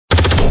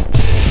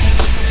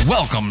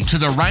Welcome to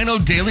the Rhino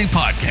Daily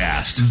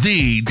Podcast,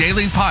 the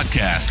daily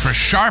podcast for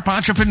sharp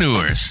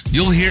entrepreneurs.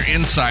 You'll hear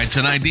insights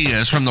and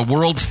ideas from the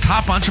world's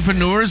top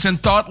entrepreneurs and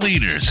thought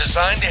leaders,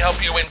 designed to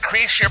help you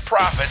increase your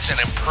profits and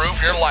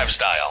improve your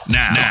lifestyle.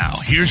 Now,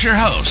 here's your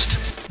host,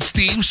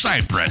 Steve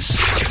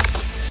Sipress.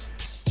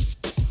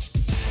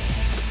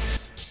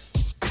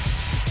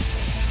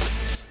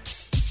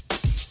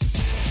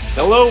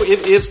 Hello,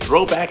 it is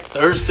Throwback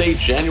Thursday,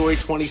 January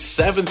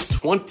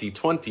 27th,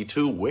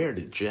 2022. Where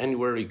did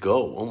January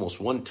go? Almost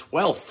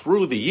 1/12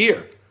 through the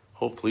year.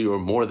 Hopefully you're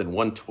more than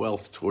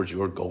 1/12 towards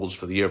your goals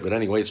for the year. But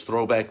anyway, it's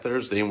Throwback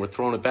Thursday and we're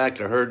throwing it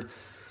back.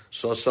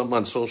 Saw something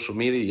on social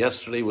media.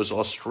 Yesterday was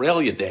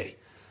Australia Day,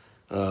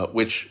 all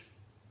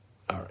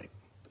right,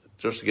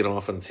 just to get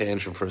off on a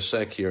tangent for a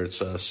sec here, it's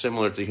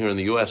similar to here in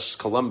the U.S.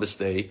 Columbus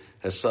Day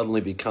has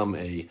suddenly become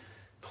a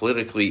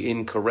politically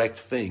incorrect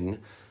thing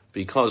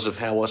because of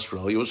how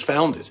Australia was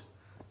founded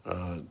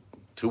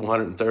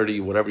 230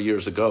 whatever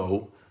years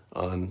ago.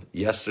 On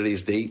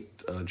yesterday's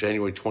date,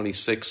 January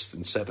 26th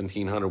in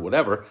 1700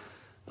 whatever,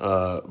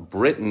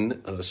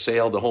 Britain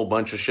sailed a whole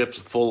bunch of ships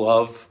full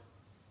of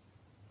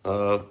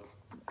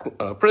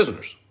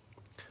prisoners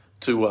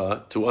to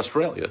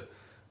Australia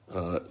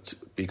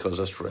because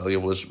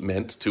Australia was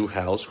meant to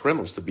house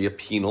criminals, to be a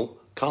penal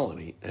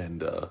colony.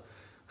 And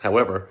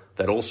however,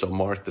 that also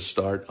marked the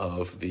start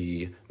of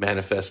the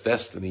manifest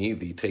destiny,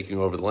 the taking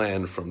over the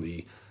land from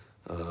the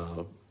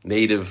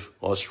native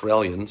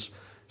Australians,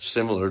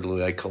 similar to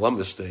like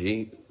Columbus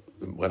Day.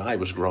 When I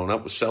was growing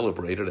up, was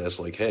celebrated as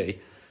like, hey,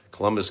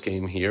 Columbus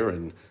came here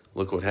and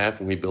look what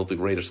happened. We built the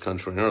greatest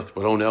country on earth.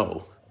 But oh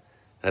no,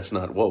 that's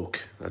not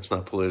woke. That's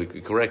not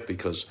politically correct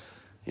because,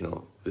 you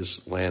know,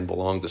 this land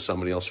belonged to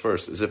somebody else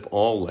first, as if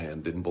all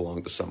land didn't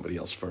belong to somebody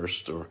else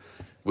first or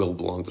will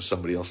belong to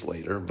somebody else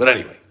later. But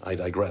anyway, I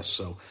digress.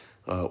 So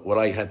what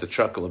I had to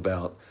chuckle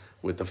about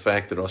with the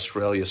fact that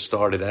Australia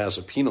started as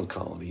a penal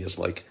colony is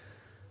like,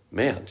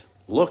 man,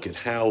 look at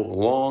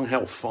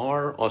how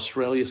far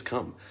Australia's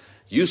come.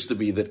 Used to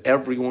be that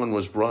everyone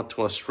was brought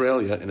to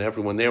Australia and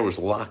everyone there was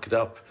locked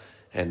up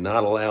and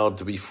not allowed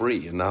to be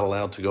free and not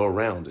allowed to go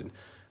around. And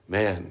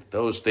man,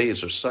 those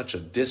days are such a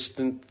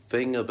distant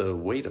thing of the,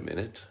 wait a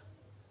minute,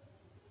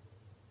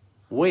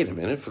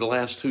 for the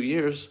last 2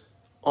 years,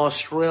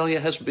 Australia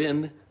has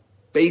been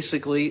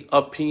basically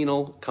a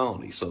penal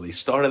colony. So they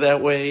started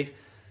that way,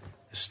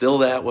 still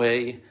that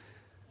way.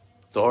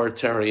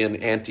 Authoritarian,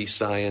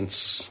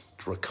 anti-science,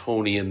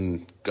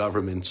 draconian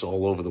governments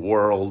all over the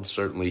world,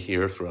 certainly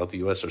here throughout the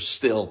U.S., are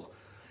still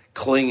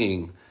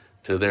clinging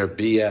to their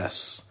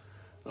BS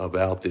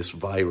about this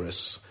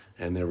virus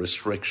and their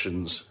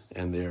restrictions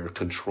and their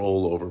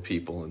control over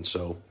people. And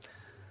so,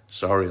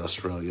 sorry,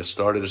 Australia,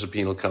 started as a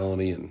penal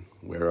colony, and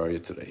where are you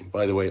today?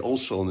 By the way,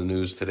 also in the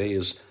news, today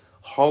is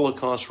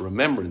Holocaust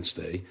Remembrance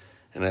Day,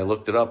 and I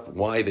looked it up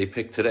why they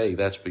picked today.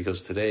 That's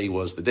because today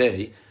was the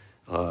day,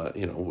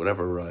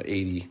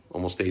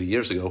 almost 80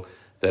 years ago,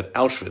 that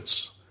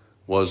Auschwitz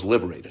was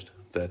liberated,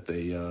 that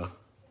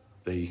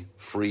they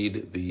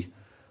freed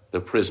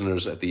the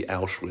prisoners at the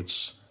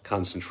Auschwitz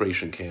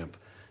concentration camp,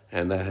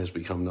 and that has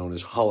become known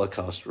as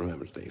Holocaust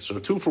Remembrance Day. So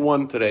 2 for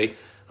 1 today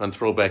on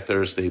Throwback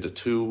Thursday to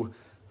 2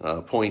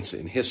 points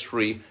in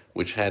history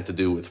which had to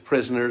do with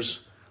prisoners.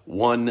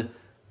 One,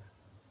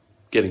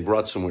 getting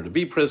brought somewhere to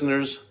be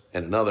prisoners,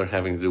 and another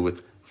having to do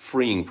with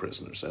freeing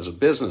prisoners. As a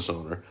business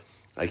owner,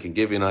 I can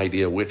give you an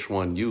idea which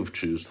one you've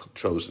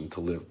chosen to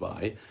live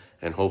by,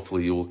 and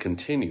hopefully you will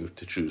continue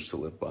to choose to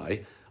live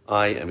by.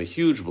 I am a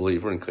huge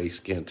believer, in case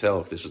you can't tell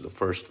if this is the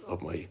first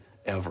of my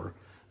ever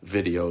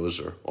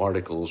videos or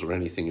articles or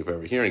anything you're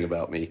ever hearing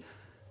about me,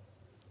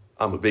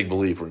 I'm a big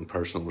believer in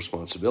personal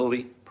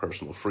responsibility,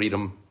 personal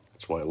freedom.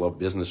 That's why I love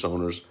business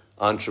owners,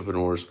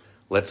 entrepreneurs.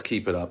 Let's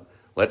keep it up.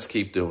 Let's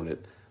keep doing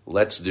it.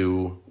 Let's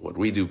do what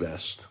we do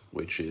best,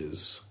 which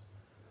is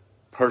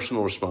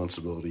personal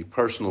responsibility,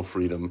 personal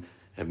freedom,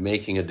 and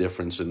making a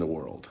difference in the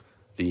world.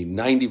 The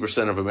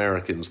 90% of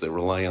Americans that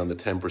rely on the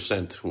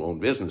 10% who own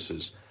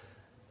businesses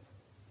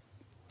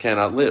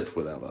cannot live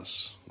without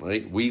us,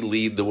 right? We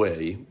lead the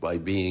way by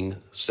being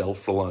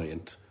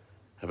self-reliant,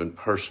 having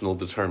personal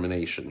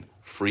determination,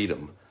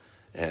 freedom,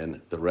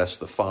 and the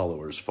rest of the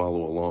followers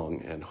follow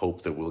along and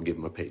hope that we'll give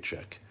them a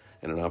paycheck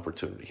and an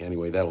opportunity.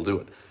 Anyway, that'll do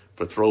it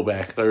for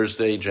Throwback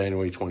Thursday,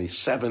 January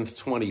 27th,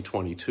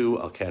 2022.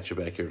 I'll catch you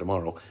back here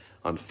tomorrow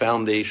on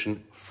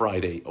Foundation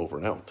Friday. Over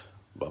and out.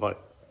 Bye-bye.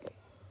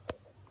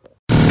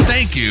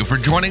 Thank you for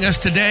joining us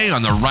today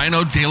on the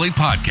Rhino Daily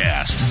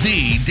Podcast,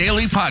 the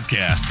daily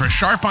podcast for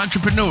sharp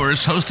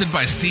entrepreneurs hosted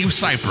by Steve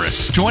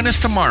Sipress. Join us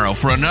tomorrow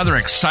for another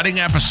exciting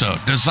episode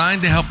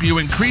designed to help you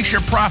increase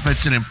your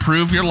profits and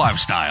improve your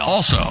lifestyle.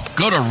 Also,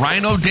 go to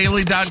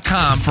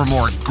rhinodaily.com for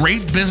more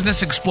great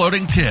business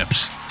exploding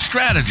tips,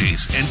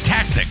 strategies, and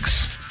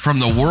tactics from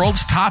the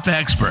world's top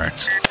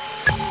experts.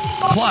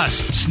 Plus,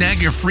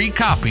 snag your free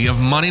copy of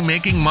Money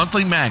Making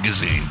Monthly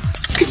magazine.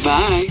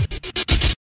 Goodbye.